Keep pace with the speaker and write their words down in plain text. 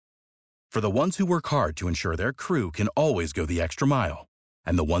For the ones who work hard to ensure their crew can always go the extra mile,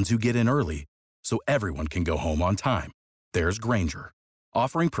 and the ones who get in early so everyone can go home on time, there's Grainger,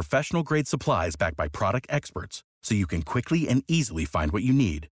 offering professional-grade supplies backed by product experts so you can quickly and easily find what you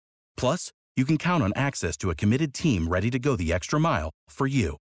need. Plus, you can count on access to a committed team ready to go the extra mile for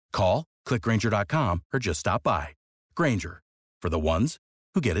you. Call, click Grainger.com, or just stop by. Grainger, for the ones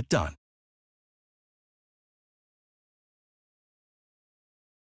who get it done.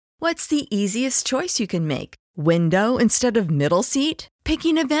 What's the easiest choice you can make? Window instead of middle seat?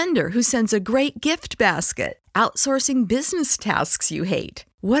 Picking a vendor who sends a great gift basket? Outsourcing business tasks you hate?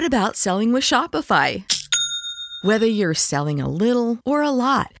 What about selling with Shopify? Whether you're selling a little or a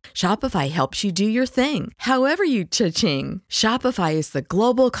lot, Shopify helps you do your thing, however you cha-ching. Shopify is the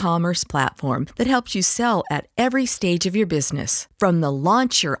global commerce platform that helps you sell at every stage of your business. From the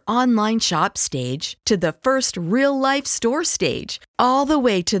launch your online shop stage to the first real-life store stage, all the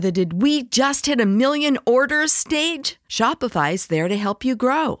way to the did we just hit a million orders stage. Shopify's there to help you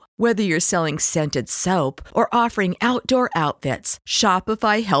grow. Whether you're selling scented soap or offering outdoor outfits,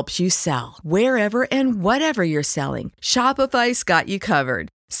 Shopify helps you sell. Wherever and whatever you're selling, Shopify's got you covered.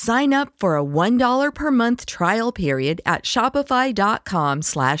 Sign up for a $1 per month trial period at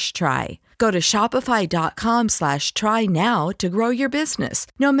shopify.com/try. Go to shopify.com/try now to grow your business,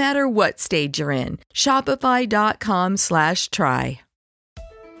 no matter what stage you're in. Shopify.com/try.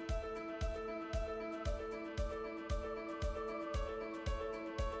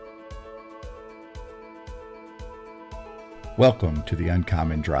 Welcome to the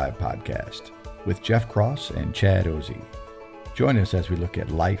Uncommon Drive podcast with Jeff Cross and Chad Ozy. Join us as we look at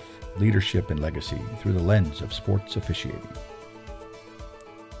life, leadership, and legacy through the lens of sports officiating.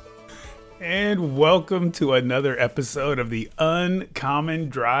 And welcome to another episode of the Uncommon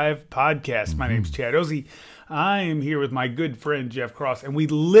Drive podcast. My name's Chad Ozy. I am here with my good friend Jeff Cross, and we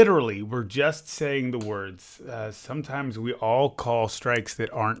literally were just saying the words. Sometimes we all call strikes that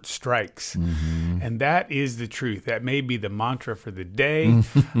aren't strikes, and that is the truth. That may be the mantra for the day.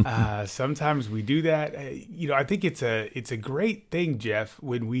 Sometimes we do that. I think it's a great thing, Jeff,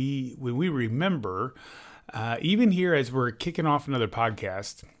 when we remember, even here as we're kicking off another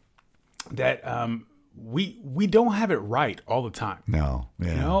podcast, that we don't have it right all the time. No,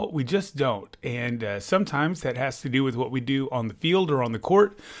 yeah. No, we just don't. And sometimes that has to do with what we do on the field or on the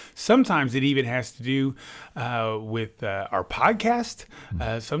court. Sometimes it even has to do with our podcast.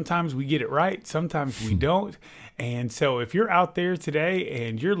 Sometimes we get it right. Sometimes we don't. And so if you're out there today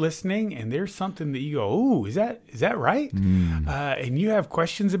and you're listening and there's something that you go, "Ooh, is that right?" And you have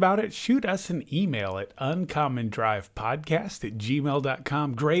questions about it, shoot us an email at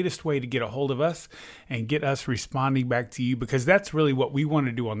uncommondrivepodcast@gmail.com. Greatest way to get a hold of us and get us responding back to you, because that's really what we want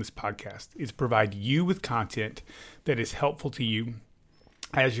to do on this podcast, is provide you with content that is helpful to you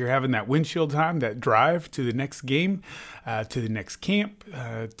as you're having that windshield time, that drive to the next game, to the next camp,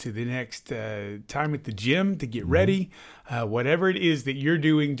 to the next time at the gym to get ready, whatever it is that you're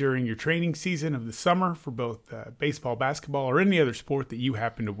doing during your training season of the summer for both baseball, basketball, or any other sport that you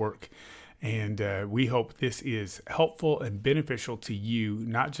happen to work. And we hope this is helpful and beneficial to you,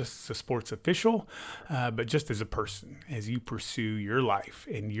 not just as a sports official, but just as a person, as you pursue your life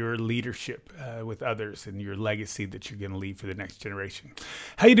and your leadership with others and your legacy that you're going to leave for the next generation.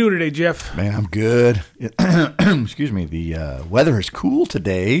 How you doing today, Jeff? Man, I'm good. Excuse me. The weather is cool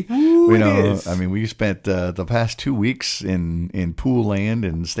today. Ooh, it is. I mean, we spent the past 2 weeks in pool land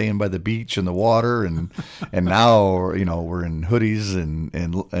and staying by the beach and the water, and now we're in hoodies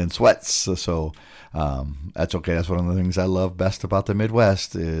and sweats. So that's okay. That's one of the things I love best about the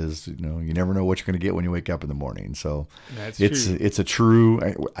Midwest is, you never know what you're going to get when you wake up in the morning. So it's a true.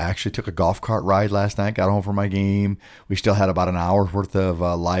 I actually took a golf cart ride last night, got home from my game. We still had about an hour's worth of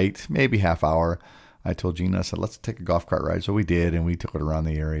light, maybe half hour. I told Gina, I said, let's take a golf cart ride. So we did, and we took it around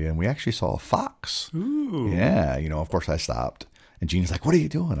the area, and we actually saw a fox. Ooh. Yeah, of course I stopped. And Gina's like, what are you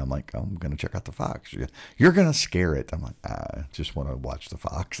doing? I'm like, I'm going to check out the fox. She goes, you're going to scare it. I'm like, I just want to watch the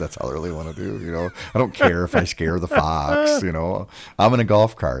fox. That's all I really want to do. I don't care if I scare the fox. I'm in a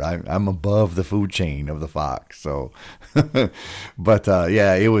golf cart. I'm above the food chain of the fox. So, but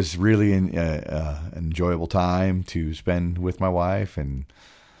yeah, it was really an enjoyable time to spend with my wife. And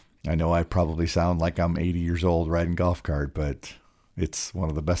I know I probably sound like I'm 80 years old riding golf cart, but it's one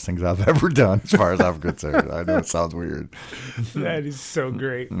of the best things I've ever done as far as I'm concerned. I know it sounds weird. That is so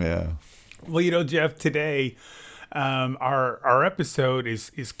great. Yeah. Well, Jeff, today our episode is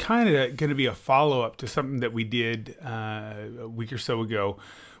kind of going to be a follow-up to something that we did a week or so ago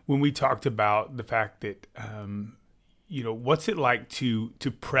when we talked about the fact that, what's it like to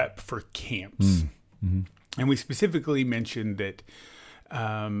prep for camps? Mm-hmm. And we specifically mentioned that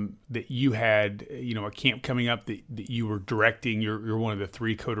that you had, a camp coming up that you were directing. You're one of the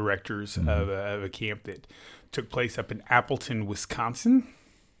 3 co-directors of a camp that took place up in Appleton, Wisconsin,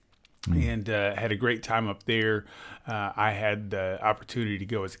 and had a great time up there. I had the opportunity to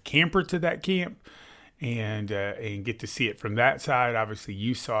go as a camper to that camp and get to see it from that side. Obviously,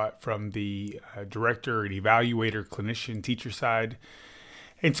 you saw it from the director and evaluator, clinician, teacher side.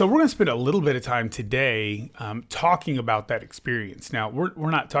 And so we're going to spend a little bit of time today talking about that experience. Now, we're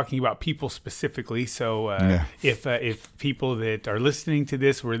not talking about people specifically. So if people that are listening to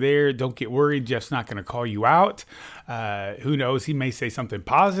this were there, don't get worried. Jeff's not going to call you out. Who knows? He may say something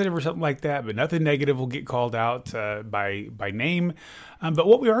positive or something like that, but nothing negative will get called out by name. But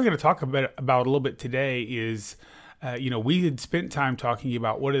what we are going to talk about a little bit today is, we had spent time talking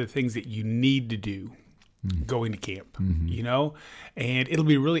about what are the things that you need to do going to camp, and it'll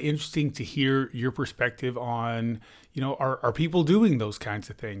be really interesting to hear your perspective on, are people doing those kinds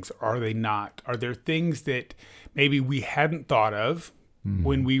of things? Are they not? Are there things that maybe we hadn't thought of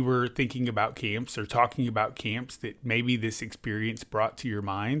when we were thinking about camps or talking about camps that maybe this experience brought to your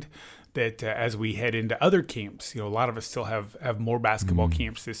mind that as we head into other camps, a lot of us still have more basketball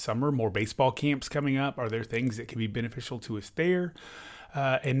camps this summer, more baseball camps coming up. Are there things that can be beneficial to us there?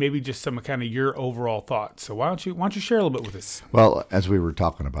 And maybe just some kind of your overall thoughts. So why don't you share a little bit with us? Well, as we were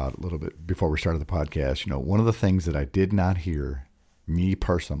talking about a little bit before we started the podcast, one of the things that I did not hear, me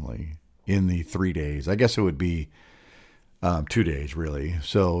personally, in the 3 days, I guess it would be 2 days really.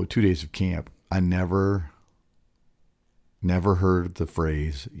 So 2 days of camp, I never heard the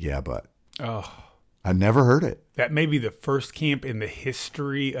phrase, yeah, but. Oh. I never heard it. That may be the first camp in the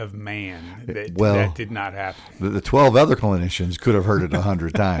history of man that did not happen. The 12 other clinicians could have heard it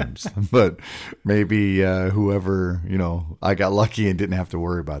 100 times, but maybe whoever, I got lucky and didn't have to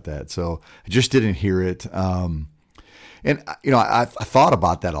worry about that. So I just didn't hear it. And, I thought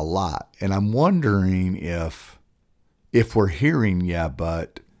about that a lot, and I'm wondering if we're hearing, yeah,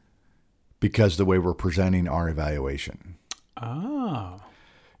 but because the way we're presenting our evaluation. Oh.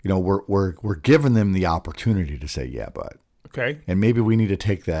 We're giving them the opportunity to say, yeah, but. Okay. And maybe we need to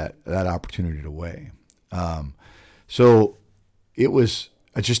take that opportunity away. So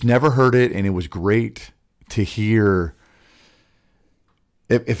I just never heard it, and it was great to hear.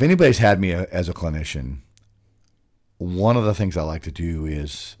 If anybody's had me as a clinician, one of the things I like to do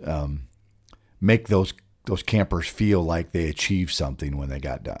is make those campers feel like they achieved something when they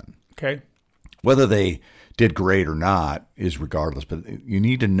got done. Okay. Whether they did great or not is regardless, but you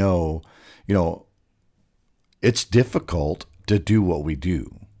need to know, it's difficult to do what we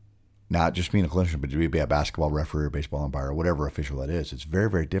do, not just being a clinician, but to be a basketball referee or baseball umpire or whatever official that is. It's very,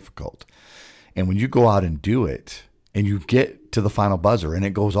 very difficult. And when you go out and do it and you get to the final buzzer and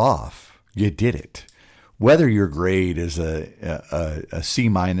it goes off, you did it. Whether your grade is a C-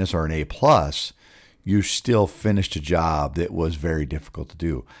 or an A+, you still finished a job that was very difficult to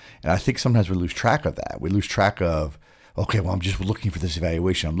do. And I think sometimes we lose track of that. We lose track of, okay, well, I'm just looking for this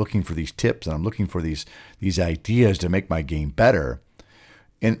evaluation. I'm looking for these tips, and I'm looking for these ideas to make my game better.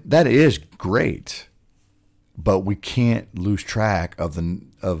 And that is great, but we can't lose track of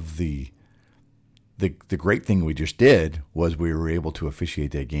the great thing we just did was we were able to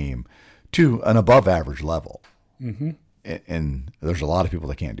officiate that game to an above average level. Mm-hmm. And there's a lot of people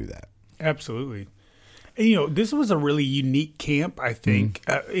that can't do that. Absolutely. And, this was a really unique camp, I think.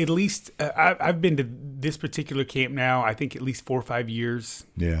 At least I've been to this particular camp now, I think at least 4 or 5 years.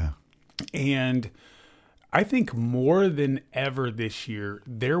 Yeah. And I think more than ever this year,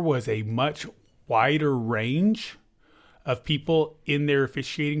 there was a much wider range of people in their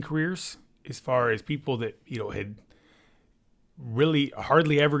officiating careers, as far as people that, had really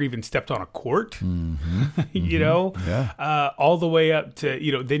hardly ever even stepped on a court, Yeah. all the way up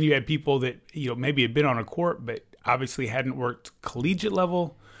to, then you had people that, maybe had been on a court, but obviously hadn't worked collegiate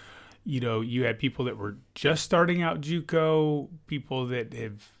level. You had people that were just starting out JUCO, people that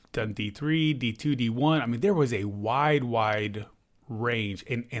have done D3, D2, D1. I mean, there was a wide range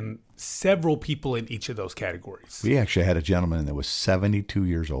and several people in each of those categories. We actually had a gentleman that was 72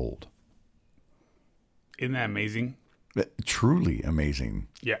 years old. Isn't that amazing? Truly amazing.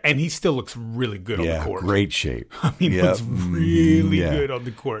 Yeah, and he still looks really good on the court. Great shape. I mean, he looks really good on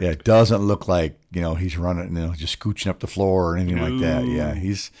the court. Yeah, it doesn't look like, he's running, just scooching up the floor or anything like that. Yeah,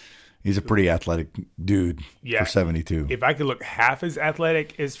 he's a pretty athletic dude for 72. If I could look half as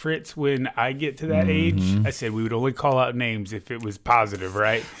athletic as Fritz when I get to that age, I said we would only call out names if it was positive,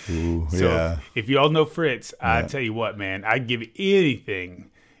 right? Ooh, so if you all know Fritz, I tell you what, man, I'd give anything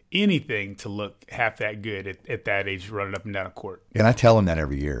anything to look half that good at that age, running up and down a court. And I tell him that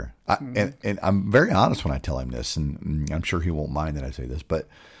every year. And I'm very honest when I tell him this, and I'm sure he won't mind that I say this, but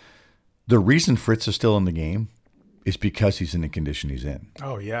the reason Fritz is still in the game is because he's in the condition he's in.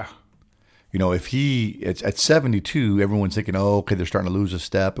 Oh, yeah. You know, if it's at 72, everyone's thinking, oh, okay, they're starting to lose a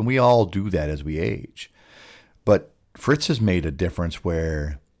step. And we all do that as we age. But Fritz has made a difference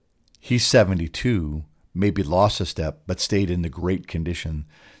where he's 72, maybe lost a step, but stayed in the great condition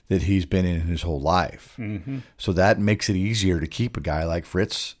that he's been in his whole life. Mm-hmm. So that makes it easier to keep a guy like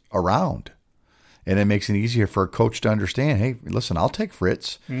Fritz around. And it makes it easier for a coach to understand, hey, listen, I'll take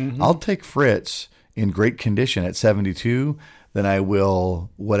Fritz. Mm-hmm. I'll take Fritz in great condition at 72 than I will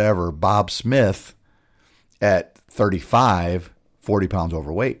whatever Bob Smith at 35, 40 pounds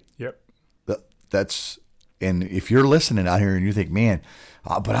overweight. Yep. And if you're listening out here and you think, man,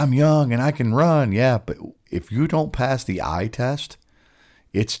 but I'm young and I can run. Yeah, but if you don't pass the eye test,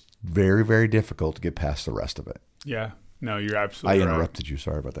 it's very, very difficult to get past the rest of it. Yeah. No, you're absolutely right. I interrupted you.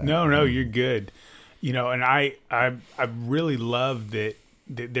 Sorry about that. No, you're good. You know, and I really love that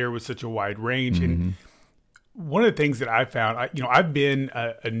there was such a wide range. Mm-hmm. And one of the things that I found, I've been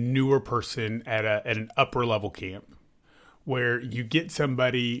a newer person at an upper level camp where you get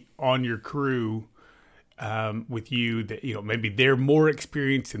somebody on your crew with you that, maybe they're more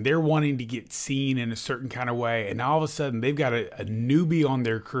experienced and they're wanting to get seen in a certain kind of way. And all of a sudden they've got a newbie on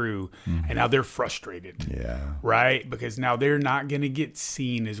their crew and now they're frustrated. Yeah. Right? Because now they're not going to get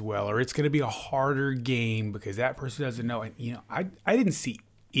seen as well, or it's going to be a harder game because that person doesn't know. And, I didn't see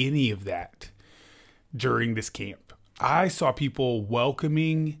any of that during this camp. I saw people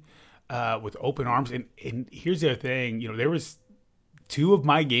welcoming with open arms. And here's the other thing, there was 2 of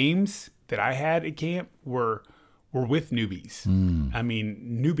my games that I had at camp were with newbies. I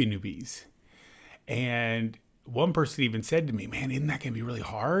mean, newbies. And one person even said to me, man, isn't that going to be really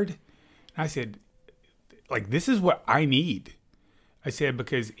hard? And I said, this is what I need. I said,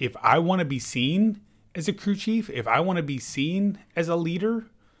 because if I want to be seen as a crew chief, if I want to be seen as a leader,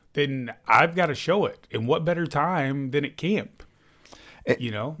 then I've got to show it. And what better time than at camp?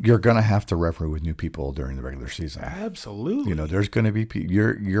 You're going to have to referee with new people during the regular season. Absolutely. There's going to be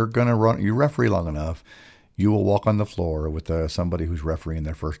you're going to run. You referee long enough, you will walk on the floor with somebody who's refereeing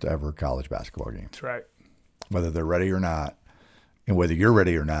their first ever college basketball game. That's right. Whether they're ready or not, and whether you're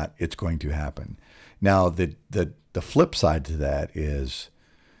ready or not, it's going to happen. Now, the flip side to that is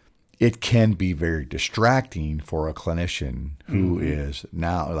it can be very distracting for a clinician who is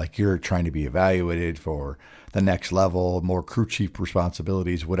now, you're trying to be evaluated for the next level, more crew chief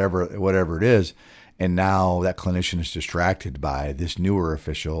responsibilities, whatever it is. And now that clinician is distracted by this newer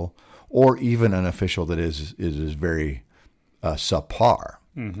official or even an official that is very subpar.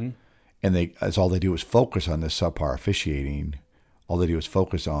 Mm-hmm. And all they do is focus on this subpar officiating. All they do is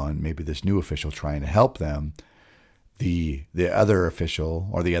focus on maybe this new official trying to help them. The other official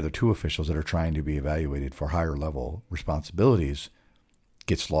or the other 2 officials that are trying to be evaluated for higher level responsibilities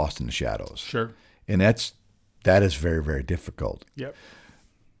gets lost in the shadows. Sure. And that is very, very difficult. Yep.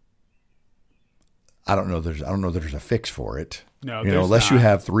 I don't know there's a fix for it. No, unless not. you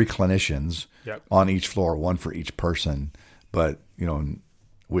have 3 clinicians Yep. on each floor, 1 for each person. But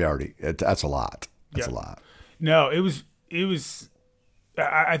that's a lot. That's a lot. No, it was.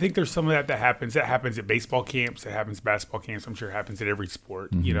 I think there's some of that happens. That happens at baseball camps. It happens at basketball camps. I'm sure it happens at every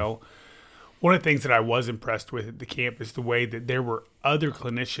sport. Mm-hmm. One of the things that I was impressed with at the camp is the way that there were other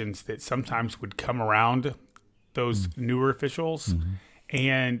clinicians that sometimes would come around those newer officials. Mm-hmm.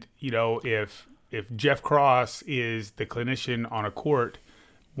 And, if Jeff Cross is the clinician on a court,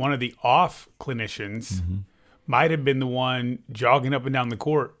 one of the off clinicians might have been the one jogging up and down the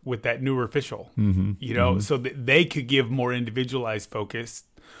court with that newer official, so that they could give more individualized focus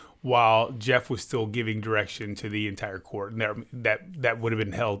while Jeff was still giving direction to the entire court. And that would have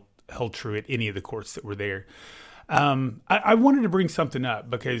been held true at any of the courts that were there. I wanted to bring something up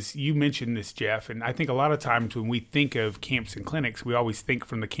because you mentioned this, Jeff, and I think a lot of times when we think of camps and clinics, we always think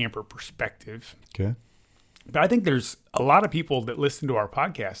from the camper perspective. Okay. But I think there's a lot of people that listen to our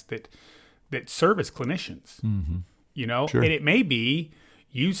podcast that serve as clinicians, Sure. And it may be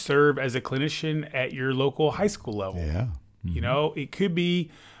you serve as a clinician at your local high school level. Yeah. Mm-hmm. It could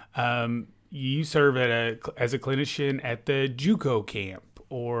be you serve as a clinician at the JUCO camp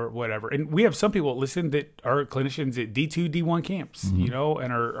or whatever. And we have some people that listen that are clinicians at D2, D1 camps, and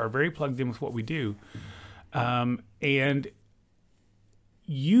are very plugged in with what we do. And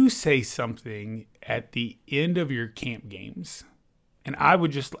you say something at the end of your camp games, and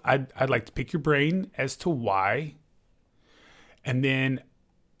I'd like to pick your brain as to why. And then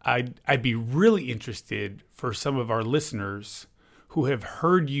I'd be really interested for some of our listeners who have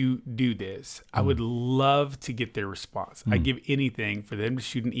heard you do this, I would love to get their response. I'd give anything for them to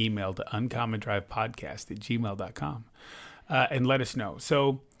shoot an email to uncommondrivepodcast@gmail.com and let us know.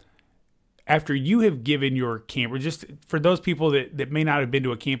 So after you have given your camp, or just for those people that may not have been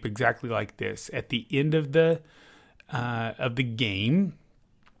to a camp exactly like this, at the end of the game,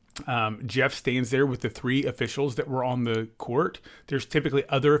 Jeff stands there with the 3 officials that were on the court. There's typically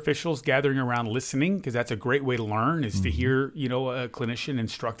other officials gathering around listening, because that's a great way to learn, is to hear, a clinician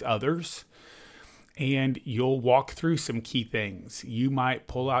instruct others. And you'll walk through some key things. You might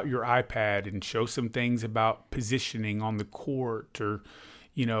pull out your iPad and show some things about positioning on the court, or,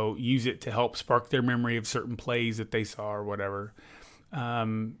 use it to help spark their memory of certain plays that they saw or whatever.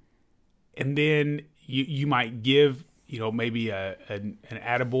 And then you might give, maybe an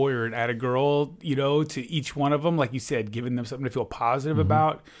attaboy or an attagirl, to each one of them. Like you said, giving them something to feel positive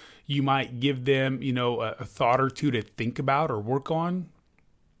about. You might give them, a thought or two to think about or work on.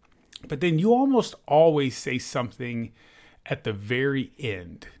 But then you almost always say something at the very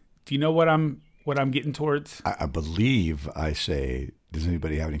end. Do you know what I'm getting towards? I believe I say, does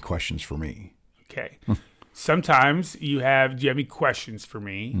anybody have any questions for me? Okay. Sometimes do you have any questions for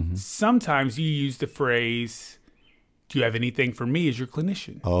me? Sometimes you use the phrase, do you have anything for me as your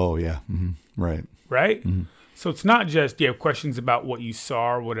clinician? Oh, yeah. Right. Right? So it's not just, do you have questions about what you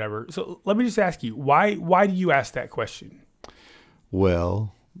saw or whatever. So let me just ask you, why do you ask that question?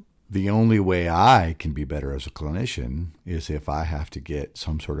 Well, the only way I can be better as a clinician is if I have to get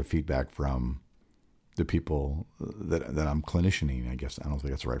some sort of feedback from the people that I'm clinicianing. I guess I don't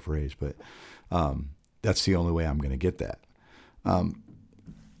think that's the right phrase, but that's the only way I'm going to get that.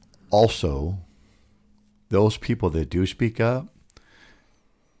 Also, those people that do speak up,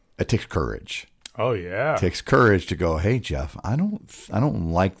 it takes courage. Oh yeah, It takes courage to go, hey Jeff, I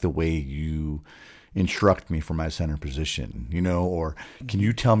don't like the way you instruct me for my center position, or can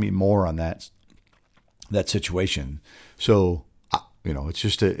you tell me more on that situation? So,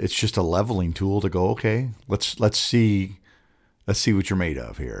 it's just a leveling tool to go, okay, let's see what you're made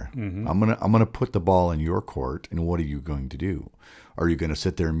of here. I'm gonna put the ball in your court, and what are you going to do? Are you going to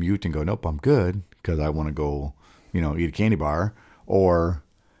sit there and mute and go, nope, I'm good because I want to go, eat a candy bar, or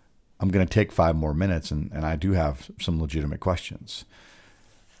I'm going to take 5 more minutes and I do have some legitimate questions.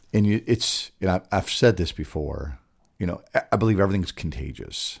 And I've said this before, I believe everything's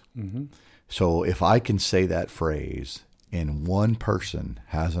contagious. So if I can say that phrase and one person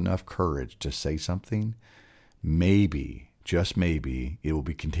has enough courage to say something, maybe, just maybe, it will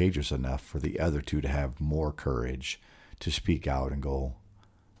be contagious enough for the other 2 to have more courage to speak out and go,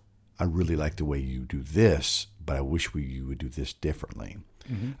 I really like the way you do this, but I wish you would do this differently.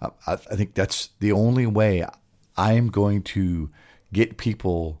 I think that's the only way I am going to get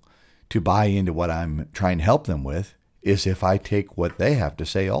people to buy into what I'm trying to help them with, is if I take what they have to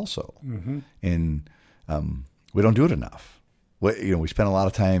say also. And we don't do it enough. We spend a lot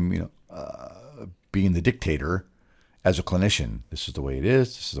of time, being the dictator as a clinician. This is the way it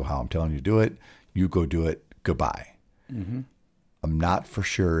is. This is how I'm telling you to do it. You go do it. Goodbye. I'm not for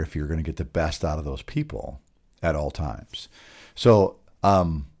sure if you're going to get the best out of those people at all times. So,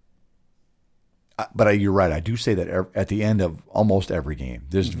 but you're right. I do say that at the end of almost every game.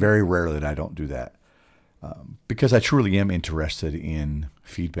 There's very rarely that I don't do that, because I truly am interested in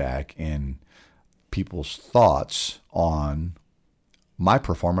feedback and people's thoughts on my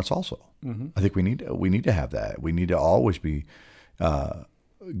performance also. I think we need to have that. We need to always be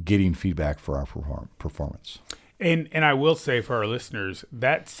getting feedback for our performance. And I will say for our listeners,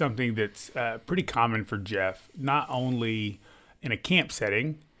 that's something that's pretty common for Jeff, not only in a camp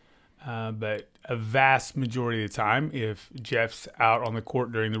setting, but a vast majority of the time. If Jeff's out on the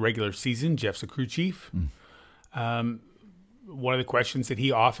court during the regular season, Jeff's a crew chief. One of the questions that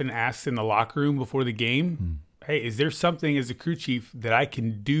he often asks in the locker room before the game, hey, is there something as a crew chief that I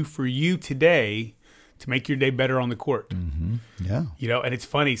can do for you today to make your day better on the court? Yeah. And it's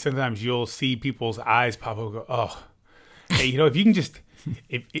funny, sometimes you'll see people's eyes pop up and go, oh, hey, if you can just,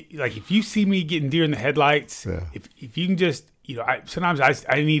 if you see me getting deer in the headlights, if you can just, sometimes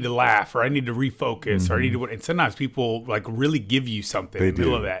I need to laugh, or I need to refocus, or I need to, and sometimes people really give you something in the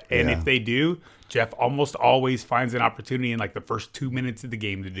middle of that. And if they do, Jeff almost always finds an opportunity in the first 2 minutes of the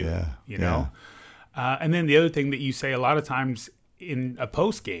game to do it, and then the other thing that you say a lot of times in a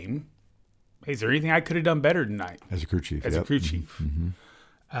post game, hey, is there anything I could have done better tonight as a crew chief? A crew chief,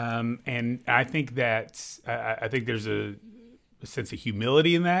 and I think I think there's a sense of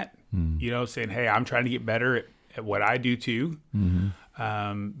humility in that. Saying, hey, I'm trying to get better at what I do too,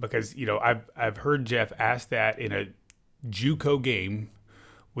 because I've heard Jeff ask that in a JUCO game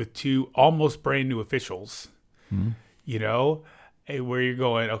with 2 almost brand new officials, where you're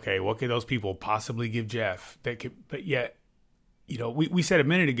going, okay, what could those people possibly give Jeff? But yet, we said a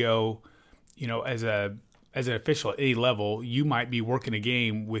minute ago, as an official at any level, you might be working a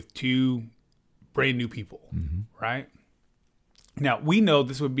game with two brand new people, right? Now, we know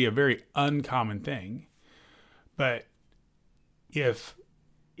this would be a very uncommon thing, but if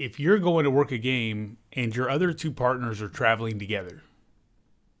you're going to work a game and your other two partners are traveling together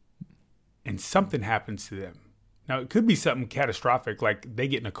and something happens to them, now it could be something catastrophic, like they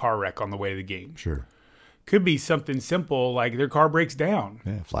get in a car wreck on the way to the game. Sure. Could be something simple, like their car breaks down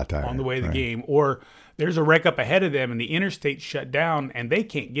flat tire on the way to the game, or there's a wreck up ahead of them and the interstate's shut down and they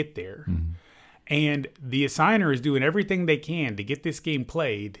can't get there. And the assigner is doing everything they can to get this game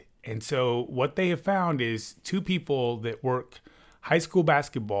played. And so what they have found is two people that work high school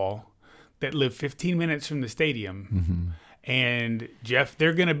basketball that live 15 minutes from the stadium. And Jeff,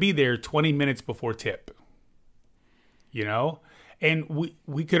 they're going to be there 20 minutes before tip, And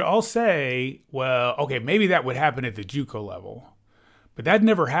we could all say, well, okay, maybe that would happen at the JUCO level, but that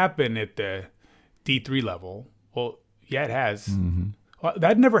never happened at the D3 level. Well, yeah, it has. Well,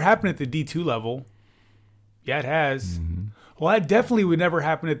 that never happened at the D2 level. Yeah, it has. Well, that definitely would never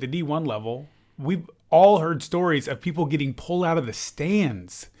happen at the D1 level. We've all heard stories of people getting pulled out of the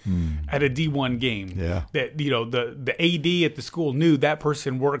stands at a D1 game. Yeah. That, the AD at the school knew that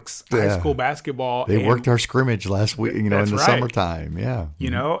person works high school basketball. They worked our scrimmage last week, in the summertime. Yeah.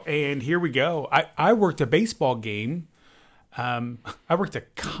 And here we go. I worked a baseball game. I worked a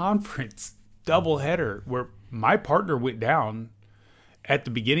conference doubleheader where my partner went down at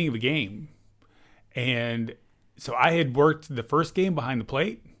the beginning of a game. And so I had worked the first game behind the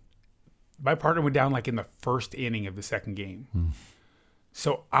plate. My partner went down like in the first inning of the second game.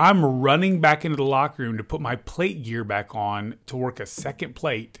 So I'm running back into the locker room to put my plate gear back on to work a second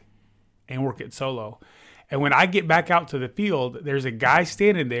plate and work it solo. And when I get back out to the field, there's a guy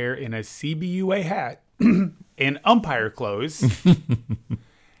standing there in a CBUA hat and umpire clothes.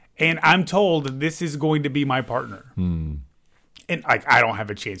 And I'm told this is going to be my partner. And I don't have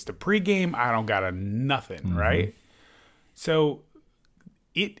a chance to pregame. I don't got nothing, right? So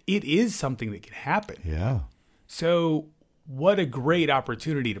it is something that can happen. Yeah. So what a great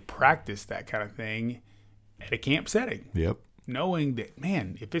opportunity to practice that kind of thing at a camp setting. Yep. Knowing that,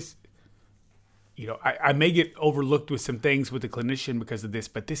 man, if it's, I may get overlooked with some things with the clinician because of this,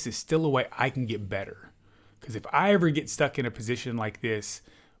 but this is still a way I can get better. Because if I ever get stuck in a position like this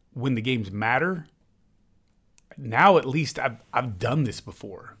when the games matter, now at least I've done this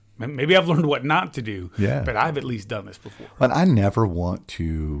before. Maybe I've learned what not to do, but I've at least done this before. But I never want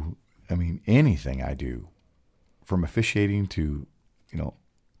to, anything I do, from officiating to,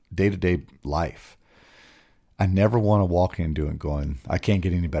 day-to-day life, I never want to walk into it going, I can't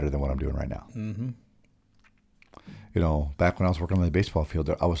get any better than what I'm doing right now. Back when I was working on the baseball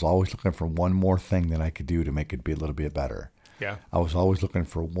field, I was always looking for one more thing that I could do to make it be a little bit better. Yeah. I was always looking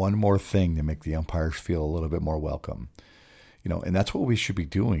for one more thing to make the umpires feel a little bit more welcome. And that's what we should be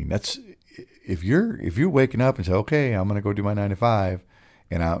doing. That's if you're waking up and say, okay, I'm going to go do my 9 to 5,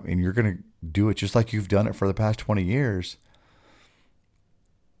 and you're going to do it just like you've done it for the past 20 years,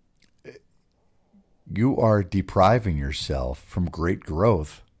 you are depriving yourself from great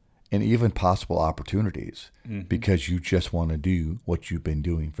growth and even possible opportunities because you just want to do what you've been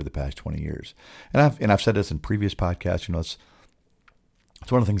doing for the past 20 years. And I've said this in previous podcasts,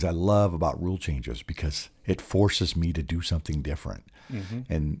 it's one of the things I love about rule changes because it forces me to do something different.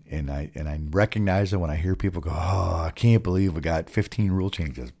 And I recognize it when I hear people go, oh, I can't believe we got 15 rule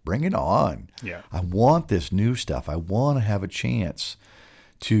changes. Bring it on. Yeah. I want this new stuff. I want to have a chance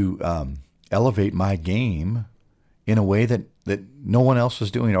to elevate my game in a way that no one else is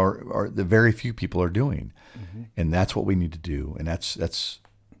doing or the very few people are doing. And that's what we need to do. And that's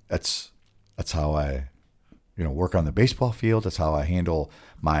how I work on the baseball field. That's how I handle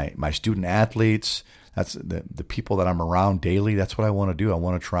my student athletes. That's the people that I'm around daily. That's what I want to do. I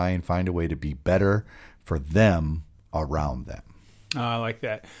want to try and find a way to be better for them around them. I like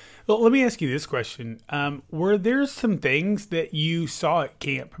that. Well, let me ask you this question. Were there some things that you saw at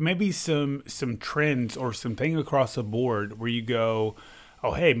camp, maybe some trends or something across the board where you go,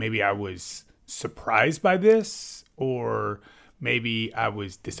 oh, hey, maybe I was surprised by this, or maybe I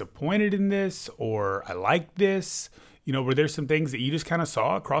was disappointed in this, or I liked this? Were there some things that you just kind of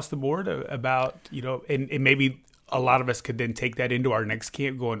saw across the board about, and maybe a lot of us could then take that into our next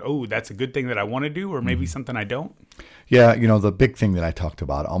camp going, oh, that's a good thing that I want to do, or maybe something I don't? Yeah, the big thing that I talked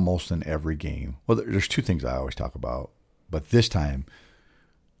about almost in every game, well, there's two things I always talk about, but this time,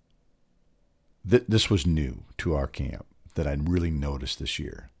 this was new to our camp that I really noticed this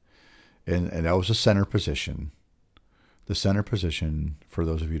year. And that was a center position. The center position, for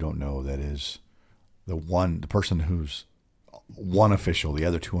those of you who don't know, that is the person who's one official, the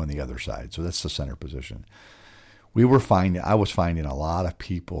other two on the other side. So that's the center position. I was finding a lot of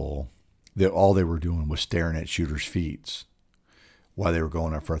people that all they were doing was staring at shooters' feet while they were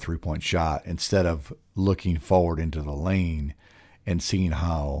going up for a 3-point shot, instead of looking forward into the lane and seeing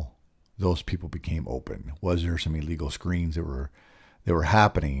how those people became open. Was there some illegal screens that were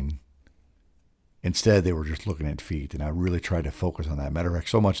happening? Instead, they were just looking at feet, and I really tried to focus on that. Matter of fact,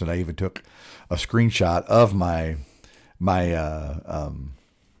 so much that I even took a screenshot of my I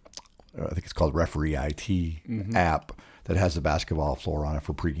think it's called Referee IT app that has the basketball floor on it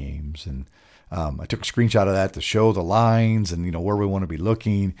for pre-games. And I took a screenshot of that to show the lines and, where we want to be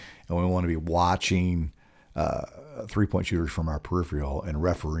looking, and we want to be watching 3-point shooters from our peripheral and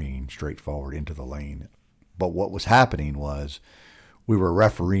refereeing straight forward into the lane. But what was happening was we were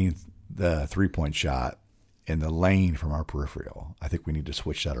refereeing the 3-point shot in the lane from our peripheral. I think we need to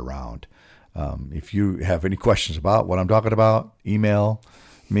switch that around. If you have any questions about what I'm talking about, email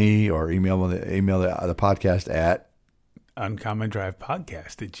me or email the podcast at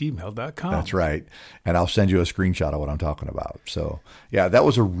uncommondrivepodcast@gmail.com. That's right. And I'll send you a screenshot of what I'm talking about. So, yeah, that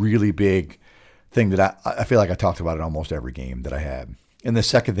was a really big thing that I feel like I talked about in almost every game that I had. And the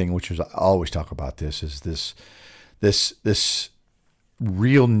second thing, which is I always talk about this, is this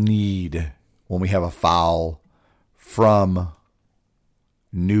real need when we have a foul from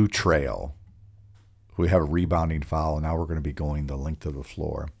new trail. We have a rebounding foul, and now we're going to be going the length of the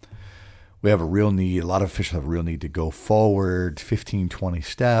floor. We have a real need, a lot of officials have a real need to go forward 15, 20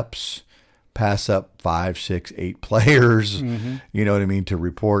 steps, pass up 5, 6, 8 players, you know what I mean, to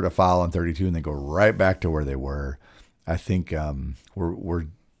report a foul on 32, and then go right back to where they were. I think we're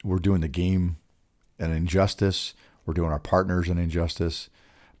doing the game an injustice. We're doing our partners an injustice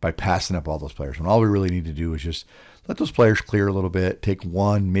by passing up all those players. When all we really need to do is just let those players clear a little bit, take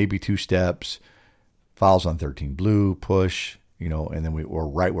 1, maybe 2 steps, fouls on 13 blue, push, and then we're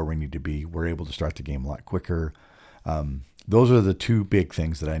right where we need to be. We're able to start the game a lot quicker. Those are the 2 big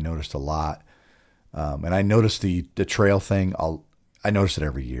things that I noticed a lot. And I noticed the trail thing. I notice it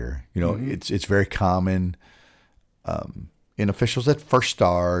every year. It's very common in officials that first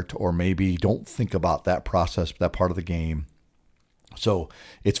start or maybe don't think about that process, that part of the game. So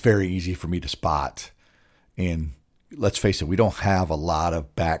it's very easy for me to spot. And let's face it, we don't have a lot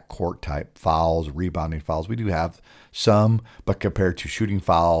of backcourt type fouls, rebounding fouls. We do have some, but compared to shooting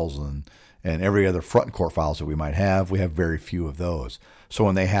fouls and every other front court fouls that we might have, we have very few of those. So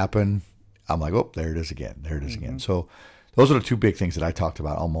when they happen, I'm like, oh, there it is again. There it is again. So those are the 2 big things that I talked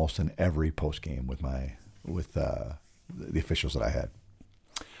about almost in every post game with the officials that I had.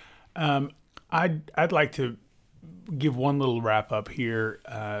 I'd like to give one little wrap up here,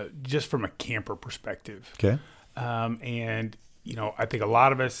 just from a camper perspective. Okay. And I think a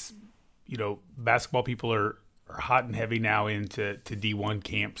lot of us, basketball people are hot and heavy now into D1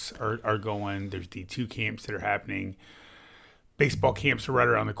 camps are going. There's D2 camps that are happening. Baseball camps are right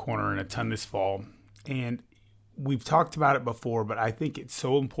around the corner, and a ton this fall. And we've talked about it before, but I think it's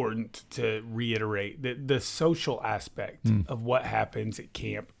so important to reiterate that the social aspect of what happens at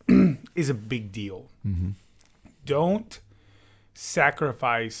camp is a big deal. Mm-hmm. Don't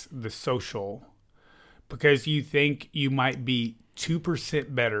sacrifice the social because you think you might be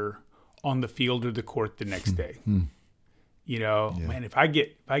 2% better on the field or the court the next day. Man, if I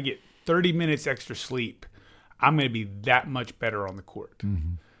get 30 minutes extra sleep, I'm going to be that much better on the court.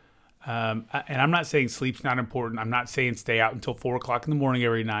 Mm-hmm. And I'm not saying sleep's not important. I'm not saying stay out until 4 o'clock in the morning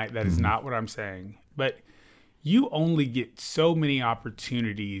every night. That is not what I'm saying. But you only get so many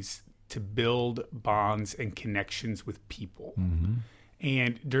opportunities to build bonds and connections with people. Mm-hmm.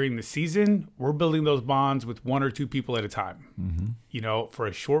 And during the season, we're building those bonds with 1 or 2 people at a time, for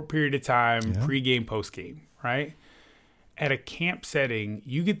a short period of time, pregame, postgame, right? At a camp setting,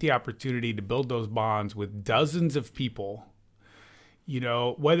 you get the opportunity to build those bonds with dozens of people,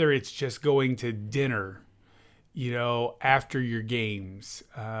 whether it's just going to dinner, after your games,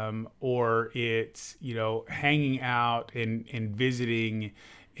 or it's, hanging out and visiting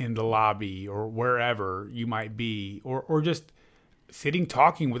in the lobby or wherever you might be, or just sitting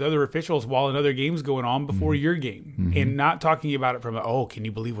talking with other officials while another game's going on before your game, and not talking about it from can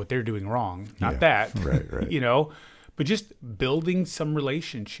you believe what they're doing wrong? Not that, right. But just building some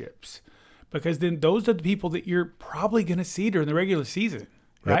relationships, because then those are the people that you're probably going to see during the regular season,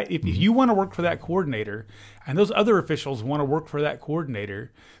 right? If you want to work for that coordinator and those other officials want to work for that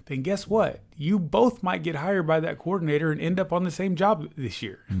coordinator, then guess what? You both might get hired by that coordinator and end up on the same job this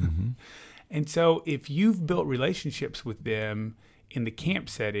year. Mm-hmm. And so if you've built relationships with them in the camp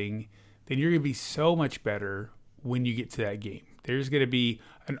setting, then you're going to be so much better when you get to that game. There's going to be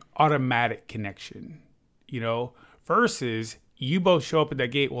an automatic connection, versus you both show up at that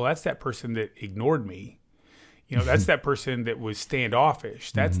gate. Well, that's that person that ignored me. That's that person that was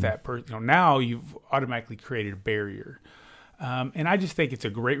standoffish. That's that person. Now you've automatically created a barrier. And I just think it's a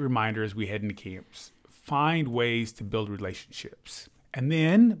great reminder as we head into camps. Find ways to build relationships. And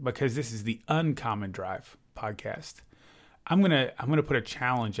then, because this is the Uncommon Drive podcast, I'm gonna put a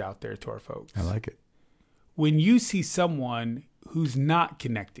challenge out there to our folks. I like it. When you see someone who's not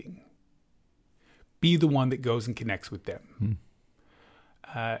connecting, be the one that goes and connects with them.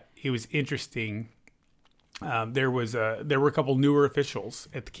 It was interesting. There were a couple newer officials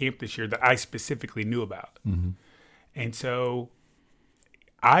at the camp this year that I specifically knew about. And so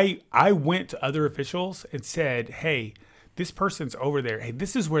I went to other officials and said, hey, this person's over there. Hey,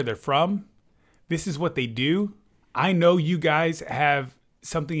 this is where they're from. This is what they do. I know you guys have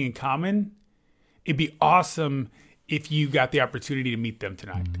something in common. It'd be awesome if you got the opportunity to meet them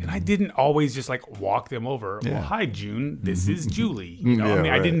tonight. And I didn't always just walk them over. Yeah. Well, hi, June. This is Julie.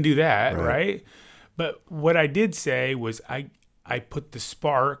 I didn't do that, right? But what I did say was I put the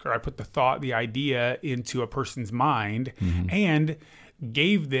spark, or I put the thought, the idea into a person's mind and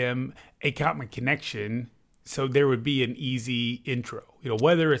gave them a common connection, so there would be an easy intro.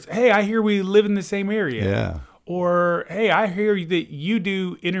 Whether it's, hey, I hear we live in the same area. Yeah. Or, hey, I hear that you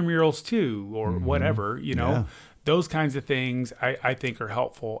do intramurals too, or whatever, those kinds of things I think are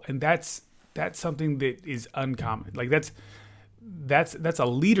helpful. And that's something that is uncommon. That's a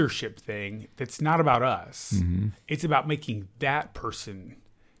leadership thing that's not about us. It's about making that person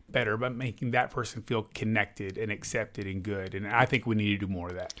better, but making that person feel connected and accepted and good. And I think we need to do more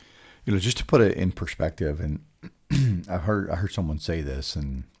of that. Just to put it in perspective, and I heard someone say this,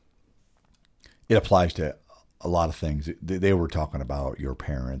 and it applies to a lot of things. They were talking about your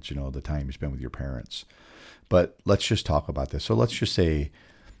parents, the time you spend with your parents. But let's just talk about this. So let's just say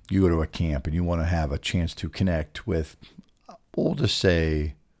you go to a camp and you want to have a chance to connect with, we'll just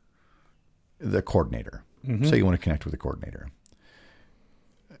say, the coordinator. Say you want to connect with the coordinator.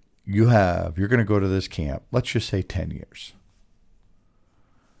 You're going to go to this camp, let's just say 10 years.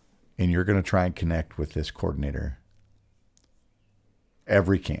 And you're going to try and connect with this coordinator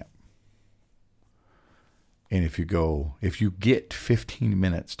every camp. And if you get 15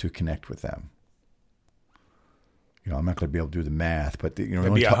 minutes to connect with them, I'm not going to be able to do the math, but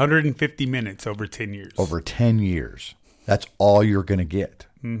it'll be 150 minutes over 10 years. Over 10 years. That's all you're going to get.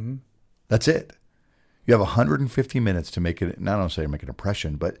 That's it. You have 150 minutes to make it, not only say make an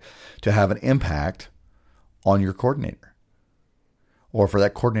impression, but to have an impact on your coordinator, or for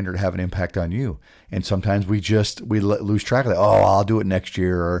that coordinator to have an impact on you. And sometimes we lose track of that. Oh, I'll do it next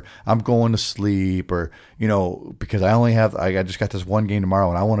year, or I'm going to sleep, or, because I just got this one game tomorrow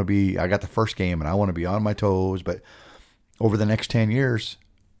and I got the first game and I want to be on my toes. But over the next 10 years,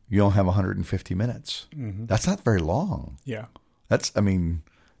 you don't have 150 minutes. That's not very long. Yeah.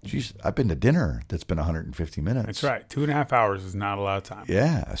 Geez, I've been to dinner that's been 150 minutes. That's right. 2.5 hours is not a lot of time.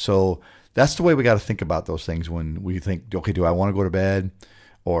 Yeah. So that's the way we got to think about those things when we think, okay, do I want to go to bed?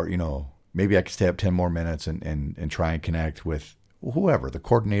 Or, maybe I could stay up 10 more minutes and try and connect with whoever, the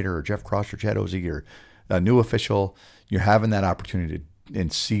coordinator or Jeff Cross or Chad Ozzie or a new official. You're having that opportunity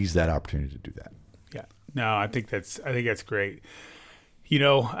and seize that opportunity to do that. Yeah. No, I think that's great.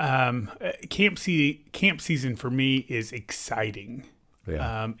 Camp season for me is exciting.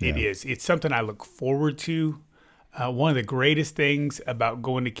 It is. It's something I look forward to. One of the greatest things about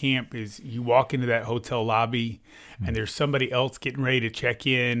going to camp is you walk into that hotel lobby and there's somebody else getting ready to check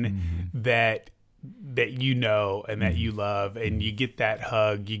in that you know and that you love, and you get that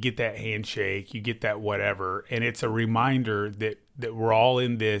hug, you get that handshake, you get that whatever, and it's a reminder that we're all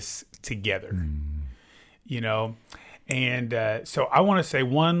in this together. And so I want to say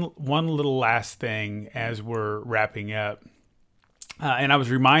one little last thing as we're wrapping up. And I was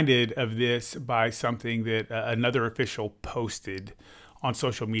reminded of this by something that another official posted on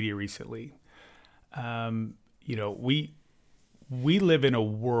social media recently. We live in a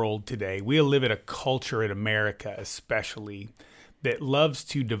world today. We live in a culture in America, especially, that loves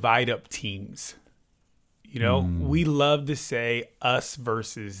to divide up teams. We love to say us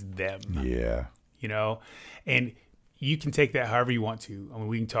versus them. Yeah. And you can take that however you want to.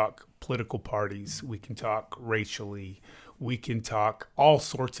 We can talk political parties. We can talk racially. We can talk all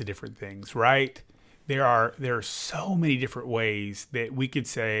sorts of different things, right? There are so many different ways that we could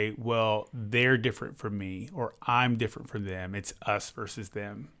say, well, they're different from me, or I'm different from them. It's us versus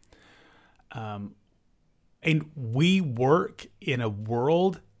them. And we work in a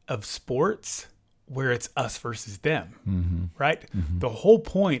world of sports where it's us versus them, right? The whole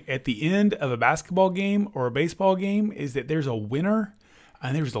point at the end of a basketball game or a baseball game is that there's a winner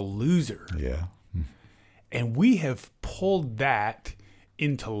and there's a loser. Yeah. And we have pulled that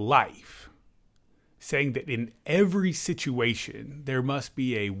into life, saying that in every situation, there must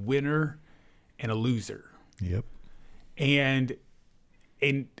be a winner and a loser. Yep. And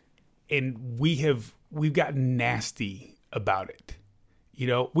we've gotten nasty about it. You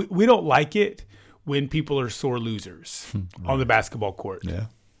know, we don't like it when people are sore losers on the basketball court. Yeah.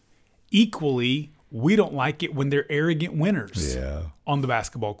 Equally, we don't like it when they're arrogant winners Yeah. on the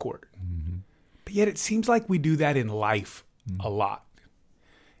basketball court. But yet it seems like we do that in life a lot.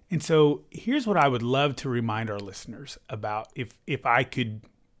 And so here's what I would love to remind our listeners about, if I could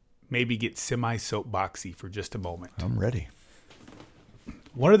maybe get semi-soapboxy for just a moment. I'm ready.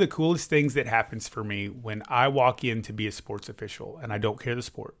 One of the coolest things that happens for me when I walk in to be a sports official, and I don't care the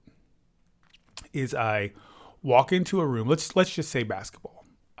sport, is I walk into a room. Let's just say basketball.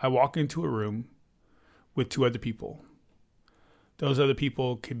 I walk into a room with two other people. Those other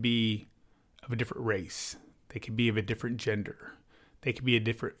people could be of a different race. They could be of a different gender. They could be a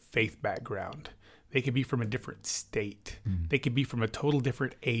different faith background. They could be from a different state. They could be from a total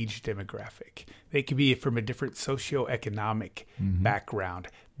different age demographic. They could be from a different socioeconomic background.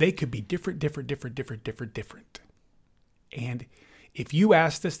 They could be different. And if you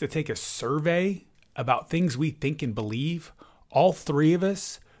asked us to take a survey about things we think and believe, all three of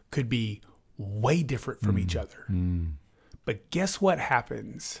us could be way different from each other. But guess what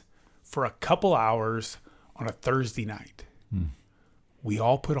happens for a couple hours on a Thursday night? We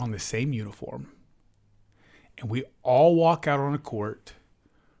all put on the same uniform. And we all walk out on a court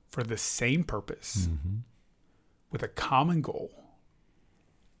for the same purpose, with a common goal.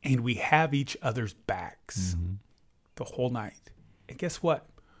 And we have each other's backs the whole night. And guess what?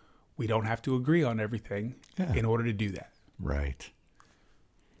 We don't have to agree on everything in order to do that. Right.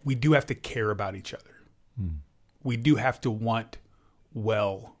 We do have to care about each other. We do have to want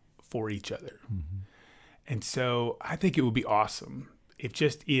well for each other. And so I think it would be awesome if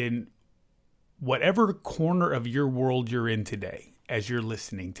just in whatever corner of your world you're in today, as you're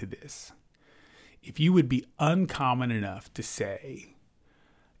listening to this, if you would be uncommon enough to say,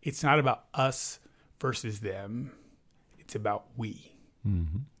 it's not about us versus them, it's about we.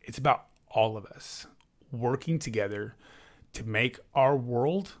 It's about all of us working together to make our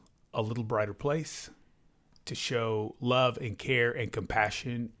world a little brighter place, to show love and care and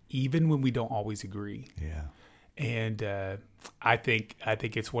compassion, even when we don't always agree. Yeah. And I think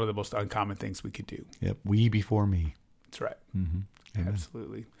it's one of the most uncommon things we could do. Yep. We before me. That's right. Amen.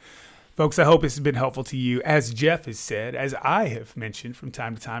 Absolutely. Folks, I hope this has been helpful to you. As Jeff has said, as I have mentioned from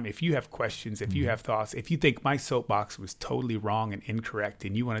time to time, if you have questions, if you have thoughts, if you think my soapbox was totally wrong and incorrect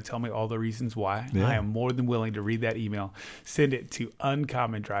and you want to tell me all the reasons why, I am more than willing to read that email. Send it to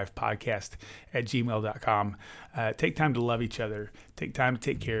uncommondrivepodcast@gmail.com. Take time to love each other. Take time to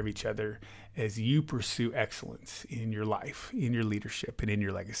take care of each other as you pursue excellence in your life, in your leadership, and in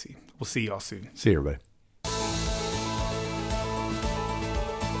your legacy. We'll see you all soon. See you, everybody.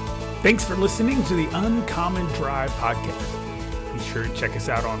 Thanks for listening to the Uncommon Drive podcast. Be sure to check us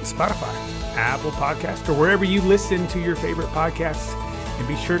out on Spotify, Apple Podcasts, or wherever you listen to your favorite podcasts. And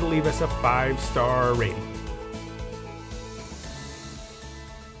be sure to leave us a 5-star rating.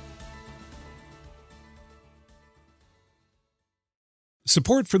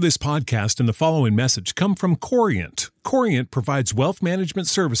 Support for this podcast and the following message come from Corient. Corient provides wealth management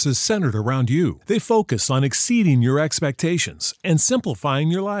services centered around you. They focus on exceeding your expectations and simplifying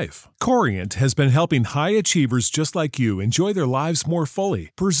your life. Corient has been helping high achievers just like you enjoy their lives more fully,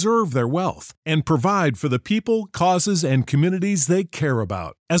 preserve their wealth, and provide for the people, causes, and communities they care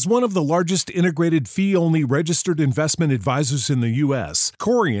about. As one of the largest integrated fee-only registered investment advisors in the U.S.,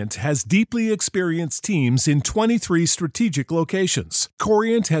 Corient has deeply experienced teams in 23 strategic locations.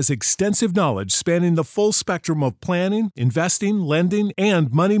 Corient has extensive knowledge spanning the full spectrum of planning, investing, lending, and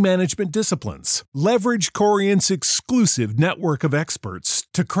money management disciplines. Leverage Corient's exclusive network of experts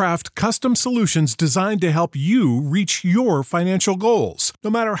to craft custom solutions designed to help you reach your financial goals, no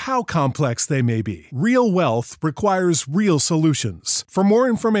matter how complex they may be. Real wealth requires real solutions. For more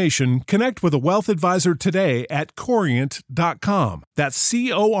information, connect with a wealth advisor today at Corient.com. That's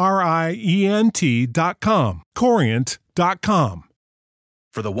Corient.com. Corient.com.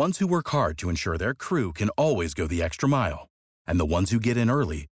 For the ones who work hard to ensure their crew can always go the extra mile, and the ones who get in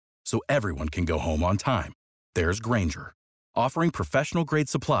early so everyone can go home on time, there's Grainger, offering professional-grade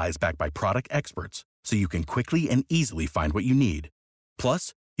supplies backed by product experts so you can quickly and easily find what you need.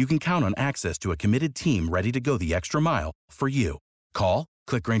 Plus, you can count on access to a committed team ready to go the extra mile for you. Call,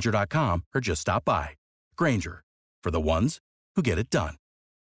 Click Grainger.com or just stop by. Grainger, for the ones who get it done.